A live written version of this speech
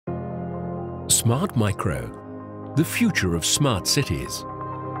Smart Micro, the future of smart cities.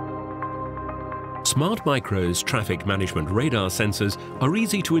 Smart Micro's traffic management radar sensors are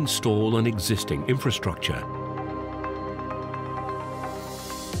easy to install on existing infrastructure.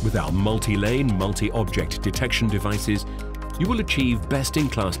 With our multi-lane, multi-object detection devices, you will achieve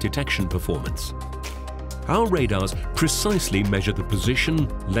best-in-class detection performance. Our radars precisely measure the position,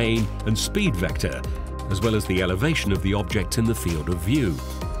 lane and speed vector, as well as the elevation of the objects in the field of view,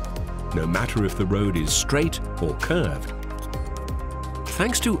 no matter if the road is straight or curved.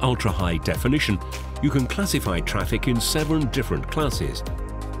 Thanks to ultra-high definition, you can classify traffic in 7 different classes,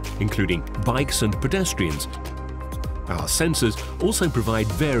 including bikes and pedestrians. Our sensors also provide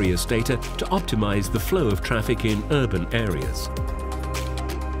various data to optimize the flow of traffic in urban areas.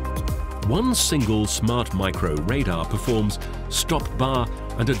 One single Smart Micro radar performs stop bar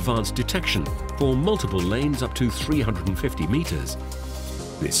and advanced detection for multiple lanes up to 350 meters.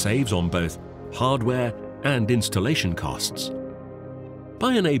 This saves on both hardware and installation costs.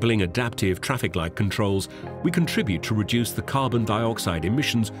 By enabling adaptive traffic light controls, we contribute to reduce the carbon dioxide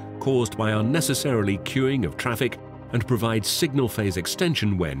emissions caused by unnecessarily queuing of traffic and provide signal phase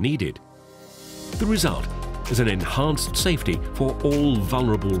extension where needed. The result is an enhanced safety for all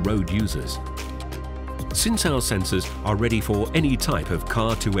vulnerable road users. Since our sensors are ready for any type of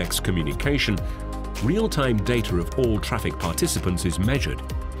car-to-X communication, real-time data of all traffic participants is measured.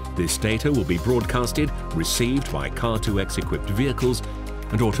 This data will be broadcasted, received by car-to-X equipped vehicles,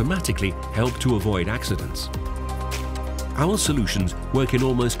 and automatically help to avoid accidents. Our solutions work in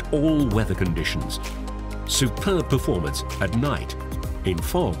almost all weather conditions. Superb performance at night, in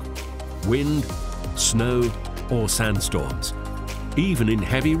fog, wind, snow or sandstorms, even in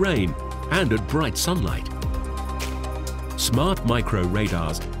heavy rain and at bright sunlight. Smart Micro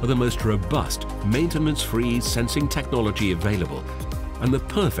radars are the most robust, maintenance-free sensing technology available and the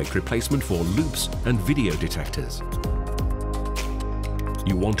perfect replacement for loops and video detectors.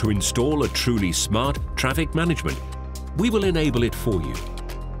 You want to install a truly smart traffic management? We will enable it for you,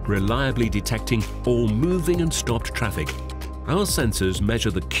 reliably detecting all moving and stopped traffic. Our sensors measure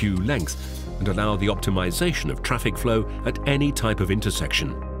the queue length and allow the optimization of traffic flow at any type of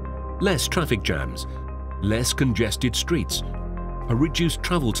intersection. Less traffic jams, less congested streets, a reduced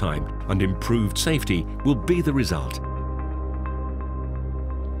travel time and improved safety will be the result.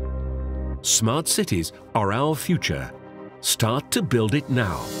 Smart cities are our future. Start to build it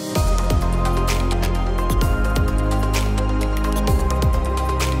now.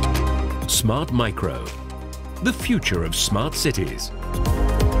 Smart Micro, the future of smart cities.